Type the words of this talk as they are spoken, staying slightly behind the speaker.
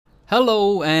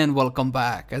Hello and welcome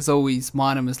back. As always,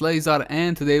 my name is Laser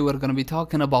and today we're going to be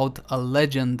talking about a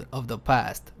legend of the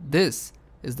past. This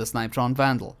is the Snipetron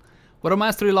Vandal. With a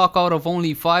mastery lockout of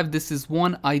only 5, this is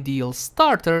one ideal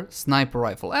starter sniper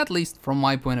rifle, at least from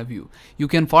my point of view. You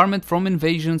can farm it from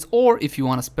invasions, or if you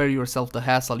want to spare yourself the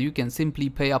hassle, you can simply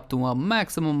pay up to a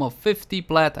maximum of 50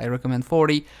 plat, I recommend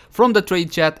 40, from the trade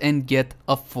chat and get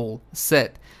a full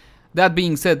set. That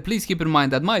being said, please keep in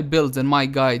mind that my builds and my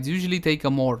guides usually take a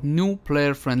more new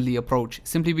player friendly approach,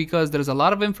 simply because there's a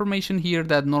lot of information here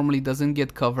that normally doesn't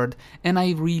get covered and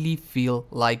I really feel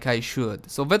like I should.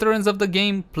 So veterans of the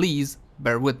game, please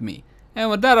bear with me. And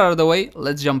with that out of the way,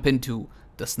 let's jump into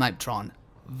the Snipetron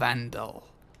Vandal.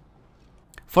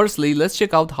 Firstly, let's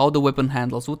check out how the weapon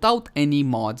handles without any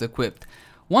mods equipped.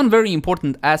 One very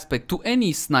important aspect to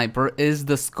any sniper is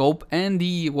the scope and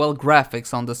the,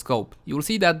 graphics on the scope. You will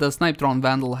see that the Snipetron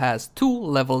Vandal has 2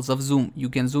 levels of zoom. You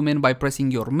can zoom in by pressing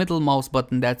your middle mouse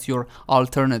button, that's your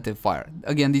alternative fire.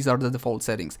 Again, these are the default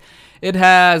settings. It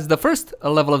has the first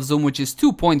level of zoom, which is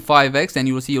 2.5x, and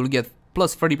you will see you'll get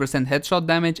plus 30% headshot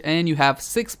damage, and you have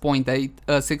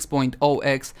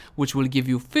 6.0x, which will give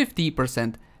you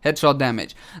 50% headshot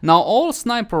damage. Now all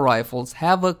sniper rifles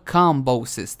have a combo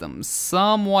system,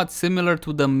 somewhat similar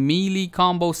to the melee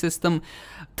combo system.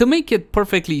 To make it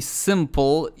perfectly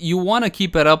simple, you want to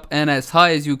keep it up and as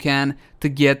high as you can to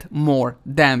get more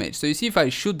damage. So you see, if I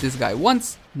shoot this guy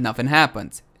once, nothing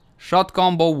happens. Shot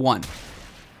combo 1,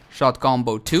 shot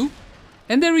combo 2,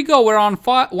 and there we go, we're on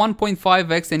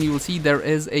 1.5x, and you will see there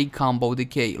is a combo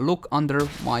decay. Look under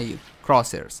my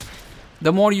crosshairs.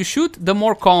 The more you shoot, the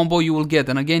more combo you will get,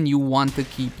 and again, you want to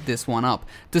keep this one up.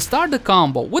 To start the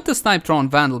combo with the Snipetron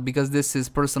Vandal, because this is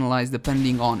personalized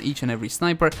depending on each and every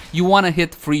sniper, you want to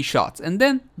hit 3 shots, and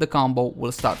then the combo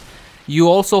will start. You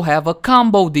also have a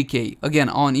combo decay, again,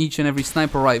 on each and every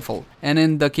sniper rifle, and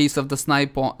in the case of the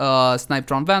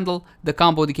Snipetron Vandal, the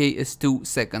combo decay is 2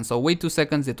 seconds. So wait 2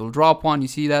 seconds, it will drop 1, you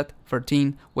see that,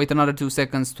 13, wait another 2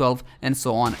 seconds, 12, and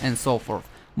so on and so forth.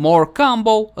 More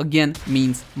combo, again,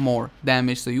 means more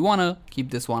damage, so you want to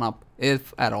keep this one up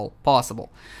if at all possible.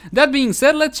 That being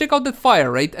said, let's check out the fire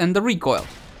rate and the recoil.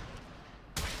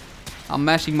 I'm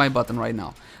mashing my button right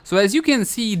now. So as you can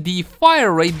see, the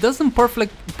fire rate doesn't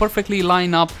perfectly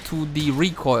line up to the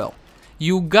recoil.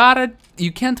 You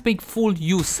can't make full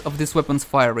use of this weapon's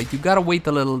fire rate. You gotta wait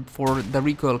a little for the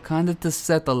recoil kinda to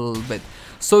set a little bit.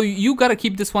 So you gotta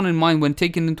keep this one in mind when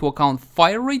taking into account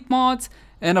fire rate mods,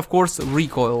 and of course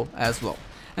recoil as well.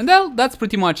 And that's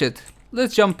pretty much it.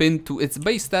 Let's jump into its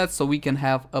base stats so we can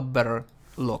have a better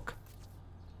look.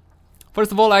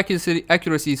 First of all, accuracy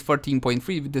is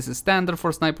 13.3. This is standard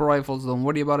for sniper rifles, don't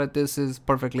worry about it, this is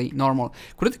perfectly normal.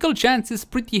 Critical chance is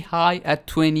pretty high at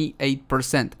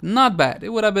 28%. Not bad, it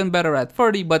would have been better at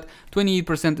 30, but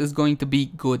 28% is going to be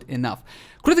good enough.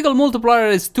 Critical multiplier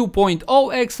is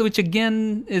 2.0x, which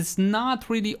again is not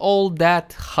really all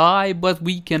that high, but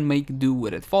we can make do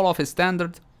with it. Fall off is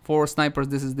standard for snipers,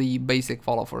 this is the basic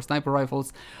fall off for sniper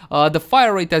rifles. The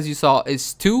fire rate, as you saw,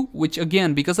 is 2, which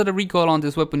again, because of the recoil on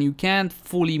this weapon, you can't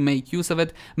fully make use of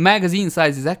it. Magazine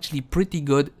size is actually pretty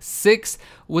good, 6,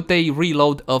 with a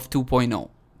reload of 2.0.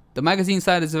 The magazine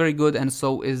size is very good, and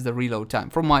so is the reload time,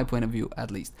 from my point of view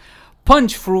at least.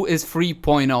 Punch through is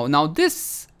 3.0. Now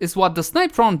this is what the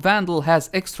Snipetron Vandal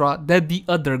has extra that the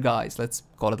other guys, let's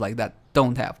call it like that,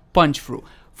 don't have. Punch through.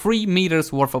 3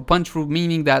 meters worth of punch through,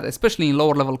 meaning that especially in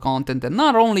lower level content, and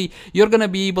not only, you're gonna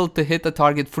be able to hit a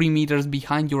target 3 meters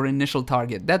behind your initial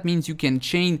target. That means you can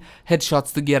chain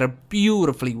headshots together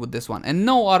beautifully with this one, and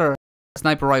no other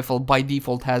sniper rifle by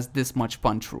default has this much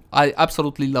punch through. I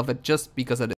absolutely love it just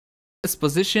because of it. This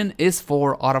position is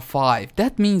 4 out of 5.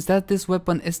 That means that this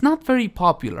weapon is not very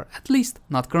popular, at least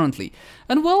not currently.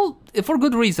 And well, for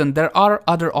good reason, there are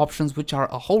other options which are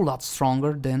a whole lot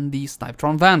stronger than the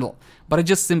Snipetron Vandal. But I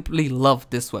just simply love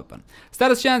this weapon.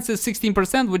 Status chance is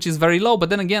 16%, which is very low,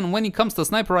 but then again, when it comes to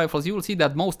sniper rifles, you will see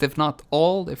that most, if not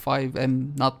all, if I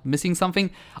am not missing something,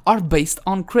 are based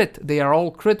on crit. They are all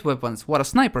crit weapons. What a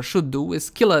sniper should do is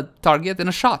kill a target in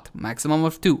a shot, maximum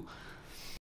of 2.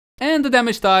 And the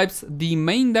damage types, the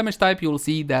main damage type you will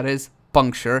see that is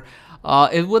puncture.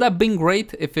 It would have been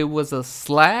great if it was a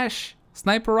slash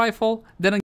sniper rifle,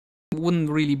 then again, it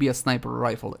wouldn't really be a sniper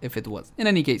rifle if it was. In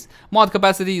any case, mod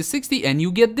capacity is 60, and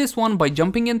you get this one by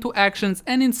jumping into actions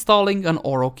and installing an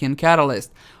Orokin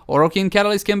catalyst. Orokin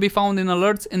catalyst can be found in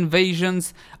alerts,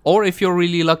 invasions, or if you're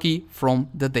really lucky, from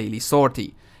the daily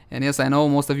sortie. And yes, I know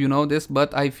most of you know this,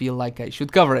 but I feel like I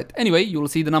should cover it. Anyway, you will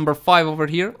see the number 5 over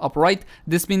here, up right.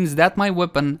 This means that my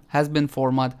weapon has been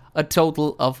formatted a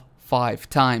total of 5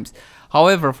 times.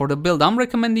 However, for the build I'm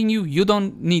recommending you, you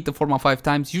don't need to forma 5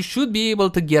 times. You should be able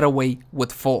to get away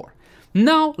with 4.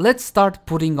 Now let's start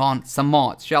putting on some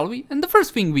mods, shall we? And the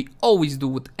first thing we always do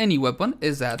with any weapon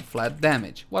is add flat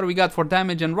damage. What do we got for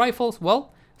damage and rifles?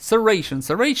 Well, Serration.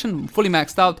 Serration, fully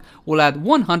maxed out, will add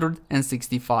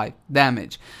 165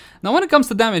 damage. Now when it comes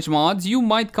to damage mods, you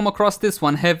might come across this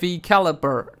one, heavy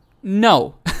caliber.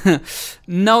 No,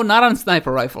 no, not on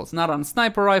sniper rifles, not on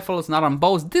sniper rifles, not on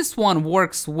bows. This one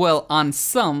works well on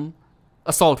some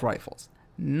assault rifles,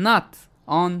 not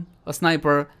on a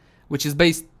sniper, which is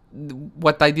based,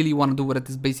 what ideally you want to do with it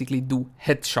is basically do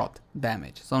headshot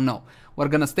damage. So no, we're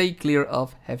gonna stay clear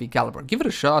of heavy caliber. Give it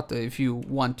a shot if you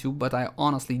want to, but I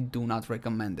honestly do not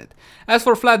recommend it. As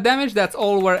for flat damage, that's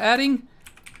all we're adding.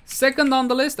 Second on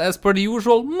the list, as per the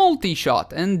usual,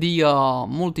 multi-shot, and the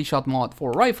multi-shot mod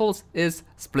for rifles is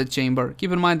split chamber.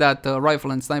 Keep in mind that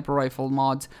rifle and sniper rifle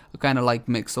mods are kind of like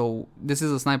mix, so this is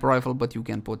a sniper rifle, but you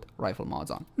can put rifle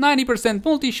mods on. 90%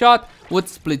 multi-shot with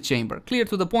split chamber. Clear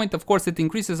to the point, of course, it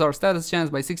increases our status chance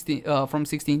by 16, from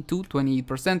 16 to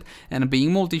 28%, and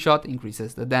being multi-shot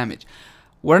increases the damage.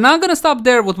 We're not gonna stop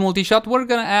there with multi-shot, we're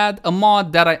gonna add a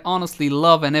mod that I honestly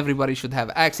love and everybody should have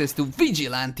access to,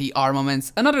 Vigilante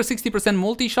Armaments. Another 60%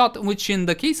 multi-shot, which in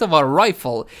the case of a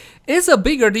rifle is a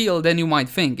bigger deal than you might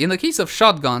think. In the case of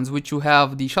shotguns, which you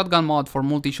have the shotgun mod for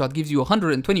multi-shot gives you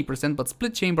 120%, but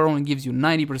split chamber only gives you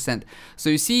 90%. So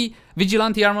you see,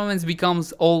 Vigilante Armaments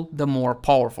becomes all the more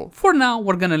powerful. For now,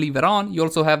 we're gonna leave it on. You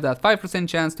also have that 5%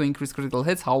 chance to increase critical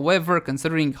hits. However,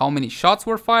 considering how many shots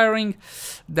we're firing,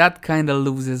 that kinda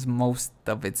loses most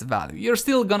of its value. You're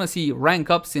still gonna see rank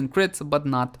ups in crits, but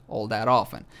not all that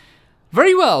often.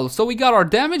 Very well, so we got our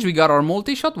damage, we got our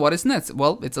multi-shot. What is next?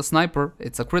 Well, it's a sniper,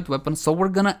 it's a crit weapon, so we're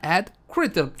gonna add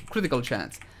critical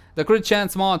chance. The crit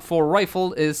chance mod for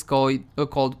rifle is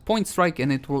called Point Strike,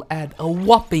 and it will add a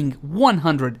whopping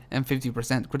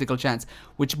 150% critical chance,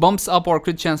 which bumps up our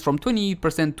crit chance from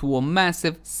 28% to a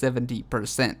massive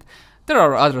 70%. There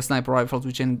are other sniper rifles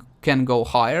which can go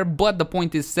higher, but the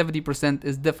point is 70%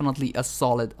 is definitely a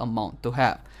solid amount to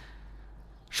have.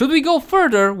 Should we go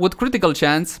further with critical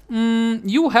chance?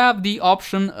 You have the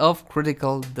option of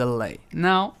critical delay.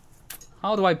 Now,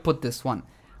 how do I put this one?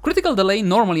 Critical delay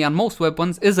normally on most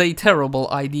weapons is a terrible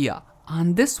idea.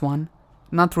 On this one,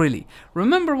 not really.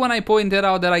 Remember when I pointed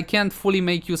out that I can't fully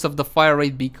make use of the fire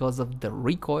rate because of the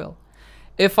recoil?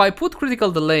 If I put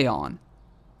critical delay on,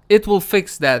 it will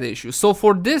fix that issue. So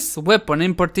for this weapon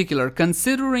in particular,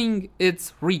 considering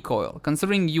its recoil,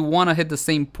 considering you want to hit the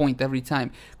same point every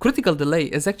time, critical delay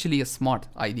is actually a smart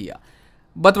idea.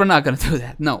 But we're not going to do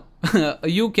that, no.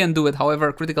 You can do it,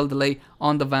 however, critical delay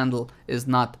on the Vandal is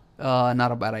not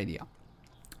a bad idea.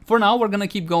 For now, we're going to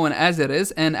keep going as it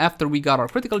is, and after we got our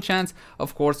critical chance,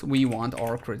 of course, we want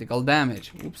our critical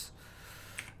damage. Oops.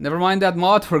 Never mind that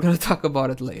mod, we're going to talk about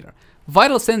it later.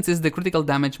 Vital Sense is the critical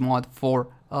damage mod for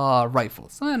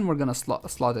rifles, and we're gonna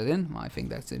slot it in. I think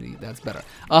that's better.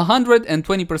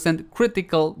 120%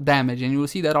 critical damage, and you will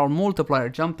see that our multiplier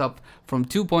jumped up from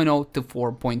 2.0 to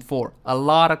 4.4. A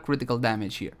lot of critical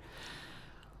damage here.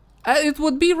 It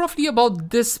would be roughly about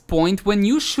this point when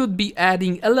you should be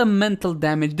adding elemental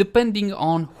damage depending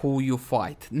on who you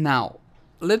fight. Now,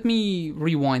 let me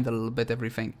rewind a little bit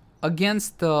everything.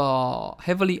 Against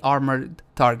heavily armored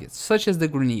targets, such as the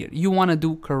Grenier, you want to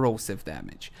do corrosive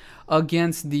damage.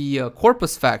 Against the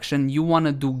Corpus faction, you want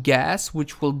to do gas,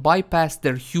 which will bypass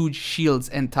their huge shields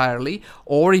entirely.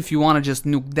 Or if you want to just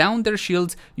nuke down their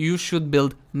shields, you should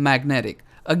build magnetic.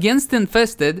 Against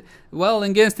Infested, well,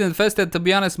 against Infested, to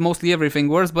be honest, mostly everything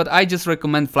works, but I just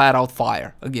recommend flat out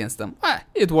fire against them.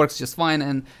 It works just fine,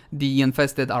 and the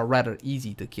Infested are rather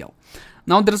easy to kill.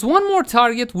 Now, there's one more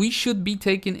target we should be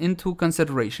taking into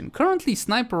consideration. Currently,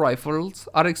 sniper rifles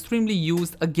are extremely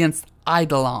used against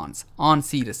Eidolons on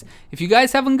Cetus. If you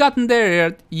guys haven't gotten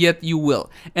there yet, you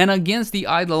will. And against the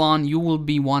Eidolon, you will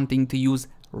be wanting to use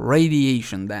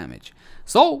radiation damage.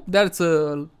 So, that's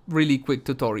a really quick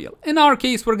tutorial. In our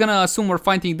case, we're gonna assume we're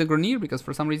fighting the Grenier, because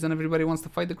for some reason everybody wants to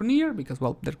fight the Grenier, because,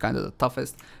 well, they're kind of the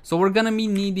toughest. So, we're gonna be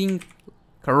needing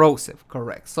corrosive,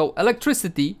 correct. So,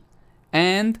 electricity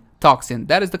and toxin,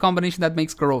 that is the combination that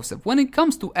makes corrosive. When it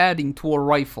comes to adding to a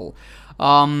rifle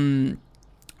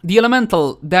the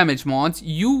elemental damage mods,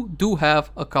 you do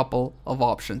have a couple of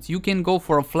options. You can go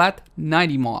for a flat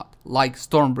 90 mod like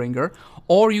Stormbringer,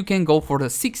 or you can go for the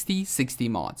 60-60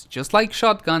 mods. Just like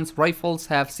shotguns, rifles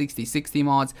have 60-60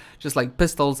 mods, just like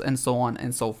pistols, and so on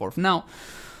and so forth. Now,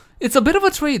 it's a bit of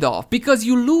a trade-off because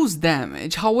you lose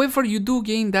damage, however you do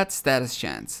gain that status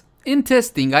chance. In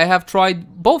testing, I have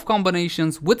tried both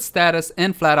combinations with status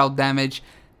and flat out damage.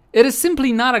 It is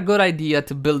simply not a good idea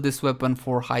to build this weapon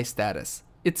for high status.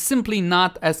 It's simply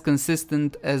not as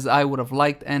consistent as I would have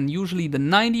liked, and usually the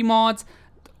 90 mods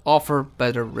offer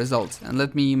better results. And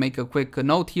let me make a quick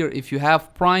note here: if you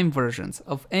have prime versions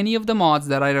of any of the mods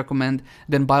that I recommend,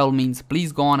 then by all means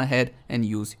please go on ahead and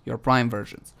use your prime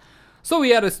versions. So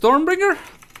we added Stormbringer,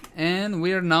 and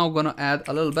we're now gonna add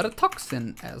a little bit of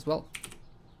Toxin as well.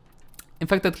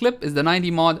 Infected Clip is the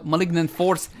 90 mod, Malignant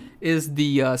Force is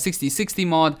the 60-60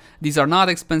 mod. These are not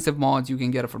expensive mods, you can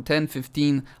get it for 10,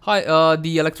 15.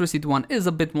 The Electricity one is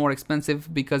a bit more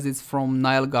expensive because it's from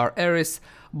Nilgar Eris,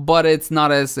 but it's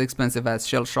not as expensive as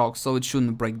Shell Shock, so it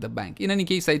shouldn't break the bank. In any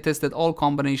case, I tested all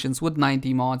combinations with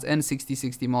 90 mods and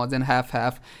 60-60 mods and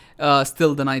half-half.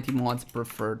 Still the 90 mods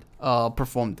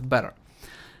performed better.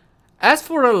 As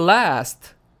for a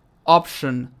last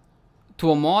option to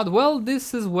a mod, well,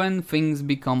 this is when things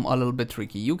become a little bit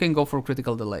tricky. You can go for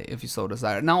critical delay if you so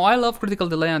desire. Now, I love critical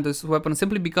delay on this weapon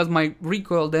simply because my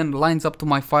recoil then lines up to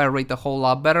my fire rate a whole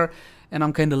lot better, and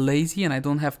I'm kind of lazy and I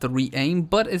don't have to re-aim,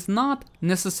 but it's not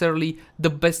necessarily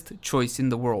the best choice in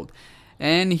the world.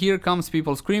 And here comes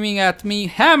people screaming at me,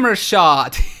 hammer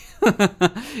shot!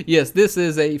 Yes, this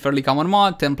is a fairly common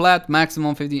mod, 10 plat,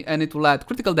 maximum 50, and it will add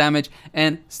critical damage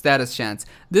and status chance.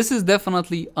 This is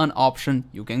definitely an option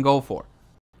you can go for.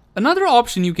 Another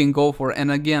option you can go for,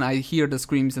 and again I hear the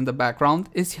screams in the background,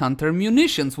 is Hunter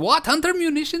Munitions. What? Hunter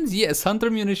Munitions? Yes, Hunter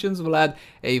Munitions will add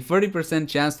a 30%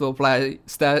 chance to apply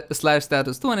slash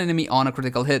status to an enemy on a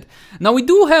critical hit. Now we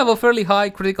do have a fairly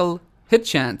high critical hit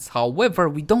chance, however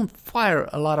we don't fire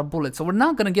a lot of bullets, so we're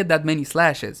not gonna get that many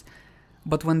slashes.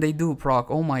 But when they do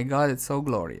proc, oh my god, it's so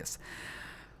glorious.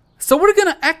 So we're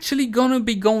gonna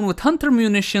be going with Hunter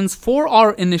Munitions for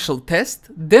our initial test.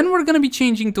 Then we're gonna be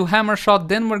changing to Hammer Shot.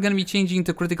 Then we're gonna be changing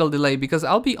to Critical Delay, because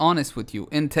I'll be honest with you,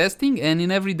 in testing and in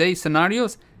everyday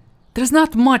scenarios, there's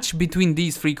not much between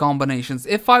these three combinations.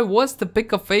 If I was to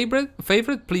pick a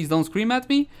favorite, please don't scream at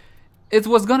me, it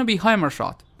was gonna be Hammer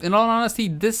Shot. In all honesty,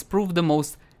 this proved the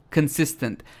most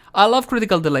consistent. I love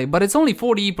Critical Delay, but it's only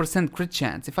 48% crit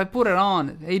chance. If I put it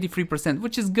on, 83%,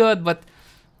 which is good, but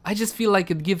I just feel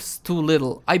like it gives too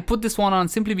little. I put this one on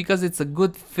simply because it's a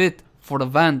good fit for the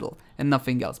Vandal and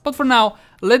nothing else. But for now,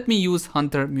 let me use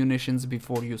Hunter Munitions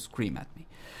before you scream at me.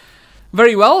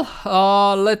 Very well,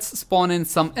 let's spawn in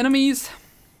some enemies.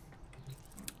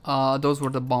 Those were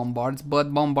the bombards,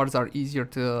 but bombards are easier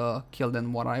to kill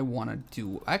than what I want to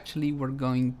do. Actually, we're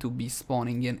going to be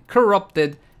spawning in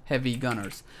Corrupted Heavy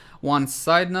Gunners. One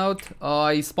side note,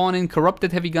 I spawn in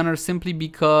Corrupted Heavy Gunners simply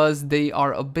because they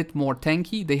are a bit more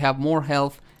tanky, they have more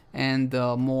health and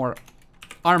more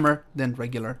armor than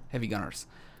regular Heavy Gunners.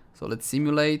 So let's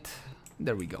simulate,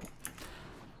 there we go.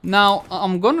 Now,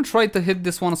 I'm gonna try to hit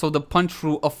this one so the punch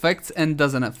through affects and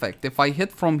doesn't affect. If I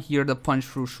hit from here, the punch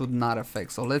through should not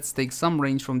affect. So let's take some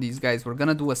range from these guys. We're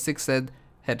gonna do a 6-head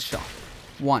headshot.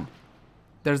 1.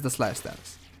 There's the slash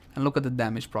status. And look at the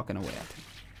damage proccing away at him.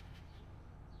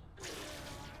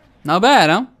 Not bad,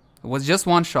 huh? It was just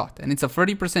one shot, and it's a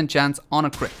 30% chance on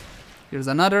a crit. Here's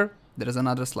another, there's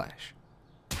another slash.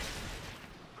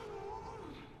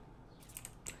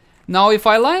 Now, if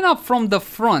I line up from the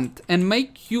front and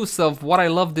make use of what I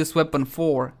love this weapon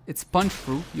for, its punch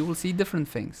through, you will see different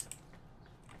things.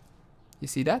 You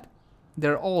see that?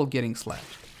 They're all getting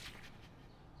slashed.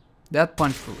 That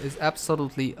punch through is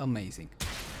absolutely amazing.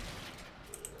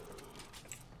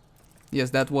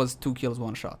 Yes, that was 2 kills,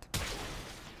 1 shot.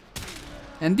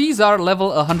 And these are level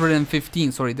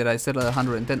 115, sorry, did I say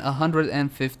 110?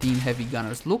 115 heavy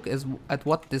gunners. Look at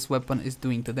what this weapon is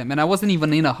doing to them. And I wasn't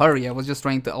even in a hurry, I was just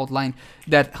trying to outline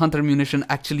that Hunter Munition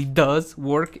actually does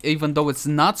work, even though it's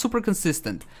not super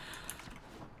consistent.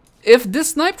 If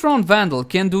this Snipetron Vandal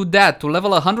can do that to level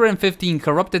 115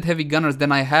 corrupted heavy gunners,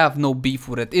 then I have no beef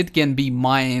with it. It can be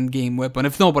my endgame weapon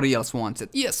if nobody else wants it.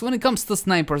 Yes, when it comes to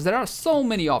snipers, there are so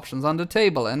many options on the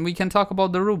table, and we can talk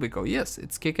about the Rubico. Yes,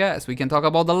 it's kick-ass. We can talk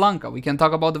about the Lanka. We can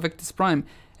talk about the Victus Prime,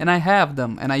 and I have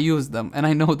them, and I use them, and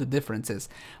I know the differences.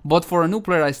 But for a new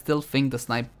player, I still think the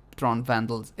Snipetron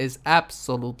Vandals is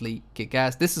absolutely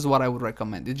kick-ass. This is what I would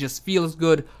recommend. It just feels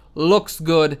good, looks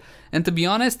good, and to be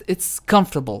honest, it's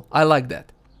comfortable. I like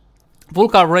that.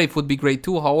 Vulcar Wraith would be great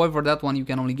too, however that one you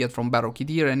can only get from Battle Kit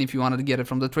here, and if you wanted to get it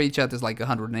from the trade chat it's like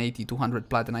 180, 200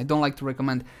 plat, and I don't like to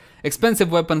recommend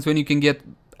expensive weapons when you can get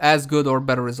as good or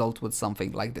better results with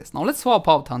something like this. Now let's swap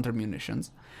out Hunter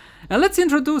Munitions, and let's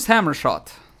introduce Hammer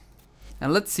Shot,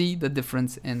 and let's see the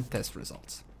difference in test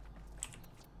results.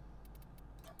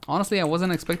 Honestly, I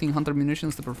wasn't expecting Hunter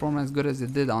Munitions to perform as good as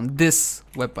it did on this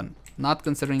weapon, not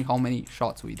considering how many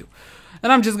shots we do.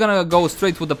 And I'm just gonna go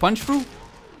straight with the punch through.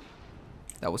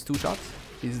 That was 2 shots.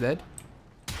 He's dead.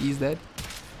 He's dead.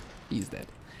 He's dead.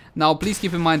 Now, please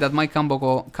keep in mind that my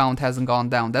combo count hasn't gone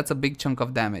down. That's a big chunk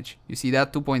of damage. You see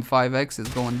that 2.5x is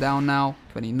going down now.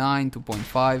 29,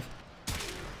 2.5.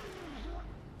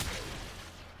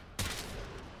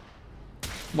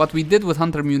 What we did with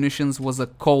Hunter Munitions was a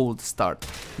cold start.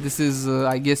 This is,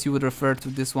 I guess you would refer to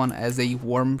this one as a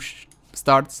warm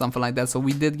start, something like that. So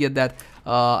we did get that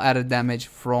added damage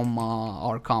from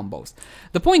our combos.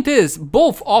 The point is,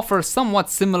 both offer somewhat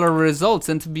similar results,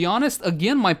 and to be honest,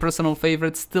 again, my personal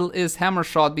favorite still is Hammer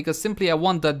Shot, because simply I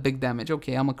want that big damage.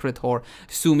 Okay, I'm a crit whore,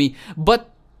 sue me,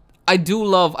 but I do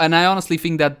love, and I honestly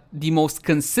think that the most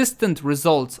consistent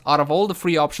results out of all the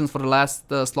free options for the last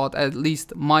slot, at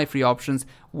least my free options,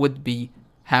 would be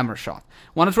Hammer Shot.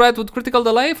 Want to try it with critical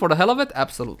delay for the hell of it?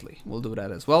 Absolutely, we'll do that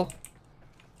as well.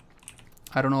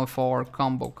 I don't know if our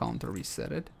combo counter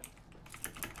reset it.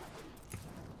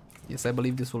 Yes, I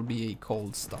believe this will be a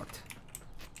cold start.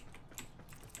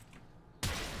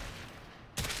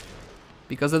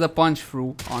 Because of the punch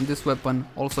through on this weapon,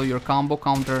 also your combo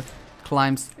counter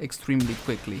climbs extremely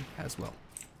quickly as well.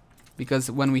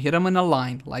 Because when we hit them in a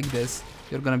line like this,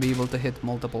 you're gonna be able to hit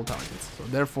multiple targets. So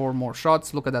therefore, more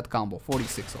shots. Look at that combo,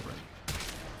 46 already.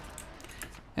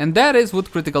 And that is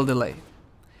with critical delay.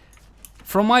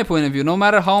 From my point of view, no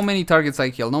matter how many targets I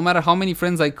kill, no matter how many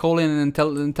friends I call in and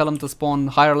tell them to spawn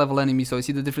higher level enemies, so I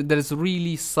see the difference. There is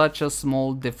really such a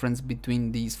small difference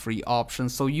between these three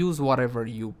options, so use whatever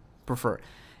you prefer.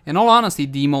 In all honesty,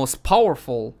 the most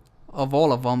powerful of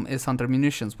all of them is Hunter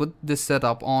Munitions. With this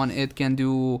setup on, it can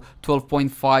do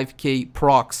 12.5k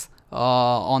procs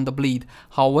on the bleed.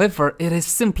 However, it is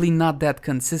simply not that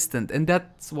consistent, and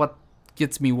that's what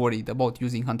gets me worried about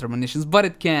using Hunter Munitions, but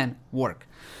it can work.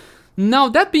 Now,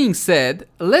 that being said,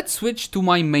 let's switch to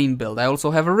my main build. I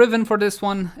also have a Riven for this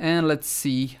one, and let's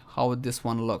see how this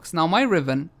one looks. Now, my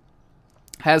Riven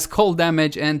has cold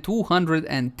damage and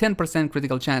 210%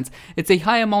 critical chance. It's a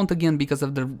high amount again because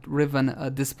of the Riven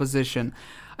disposition.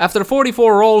 After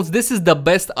 44 rolls, this is the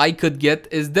best I could get.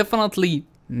 It's definitely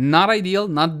not ideal,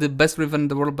 not the best Riven in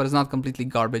the world, but it's not completely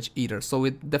garbage either. So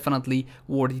it's definitely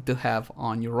worthy to have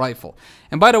on your rifle.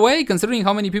 And by the way, considering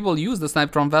how many people use the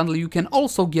Snipetron Vandal, you can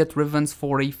also get Rivens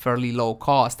for a fairly low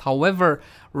cost. However,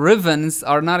 Rivens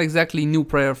are not exactly new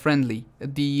player friendly.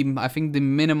 I think the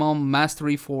minimum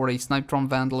mastery for a Snipetron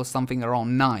Vandal is something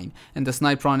around 9. And the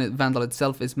Snipetron Vandal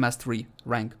itself is mastery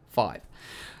rank 5.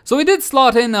 So we did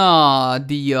slot in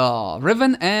the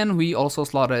Riven, and we also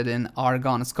slotted in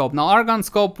Argon Scope. Now, Argon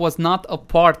Scope was not a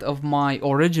part of my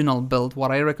original build,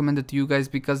 what I recommended to you guys,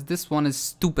 because this one is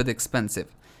stupid expensive.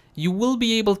 You will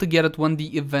be able to get it when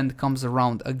the event comes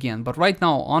around again, but right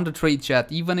now on the trade chat,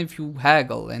 even if you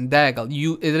haggle and daggle,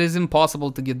 it is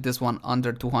impossible to get this one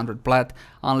under 200 plat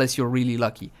unless you're really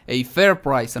lucky. A fair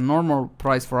price, a normal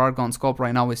price for Argon Scope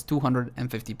right now is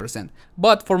 250%.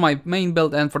 But for my main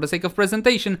build and for the sake of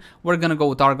presentation, we're gonna go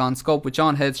with Argon Scope, which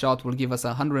on headshot will give us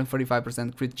a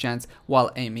 135% crit chance while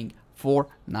aiming for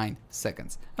 9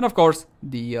 seconds. And of course,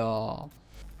 the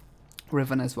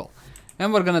Riven as well.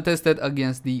 And we're gonna test it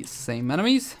against the same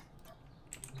enemies.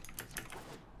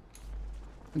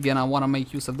 Again, I wanna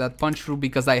make use of that punch through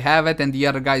because I have it and the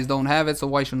other guys don't have it, so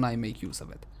why shouldn't I make use of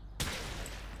it?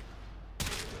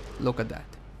 Look at that.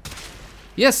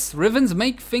 Yes, Rivens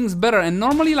make things better, and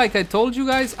normally, like I told you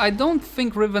guys, I don't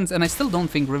think Rivens, and I still don't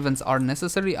think Rivens are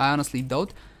necessary, I honestly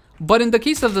don't. But in the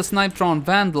case of the Snipetron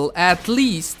Vandal, at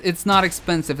least it's not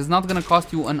expensive. It's not gonna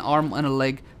cost you an arm and a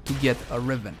leg to get a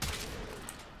Riven.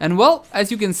 And well,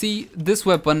 as you can see, this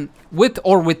weapon, with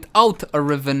or without a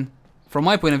Riven, from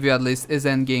my point of view at least, is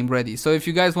endgame ready. So if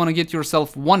you guys want to get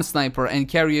yourself one sniper and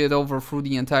carry it over through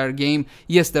the entire game,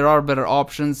 yes, there are better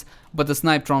options, but the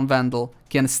Snipetron Vandal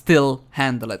can still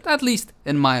handle it, at least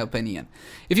in my opinion.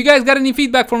 If you guys got any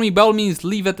feedback for me, by all means,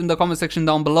 leave it in the comment section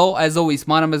down below. As always,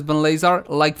 my name has been Leyzar.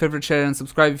 Like, favorite, share, and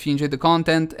subscribe if you enjoyed the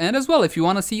content. And as well, if you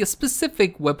want to see a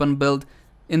specific weapon build,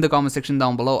 in the comment section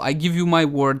down below, I give you my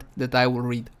word that I will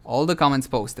read all the comments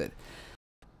posted.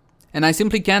 And I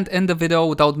simply can't end the video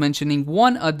without mentioning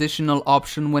one additional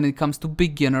option when it comes to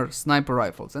beginner sniper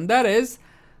rifles, and that is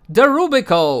the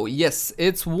Rubico. Yes,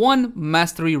 it's 1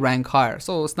 mastery rank higher.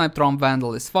 So Snipetron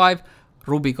Vandal is 5,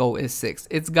 Rubico is 6.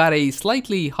 It's got a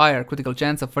slightly higher critical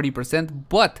chance of 30%,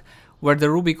 but where the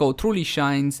Rubico truly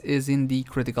shines is in the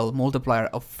critical multiplier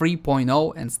of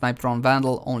 3.0 and Snipetron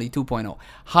Vandal only 2.0.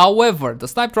 However, the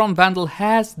Snipetron Vandal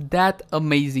has that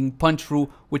amazing punch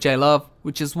through, which I love,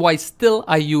 which is why still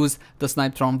I use the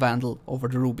Snipetron Vandal over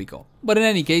the Rubico. But in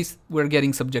any case, we're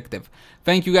getting subjective.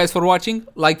 Thank you guys for watching.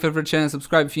 Like, favorite, share, and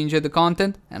subscribe if you enjoyed the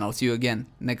content, and I'll see you again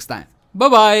next time. Bye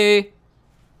bye!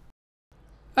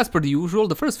 As per the usual,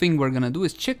 the first thing we're gonna do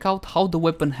is check out how the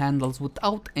weapon handles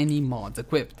without any mods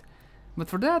equipped. But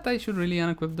for that, I should really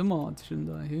unequip the mods, shouldn't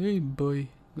I? Hey boy,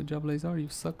 good job Lazar, you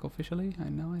suck officially, I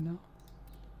know.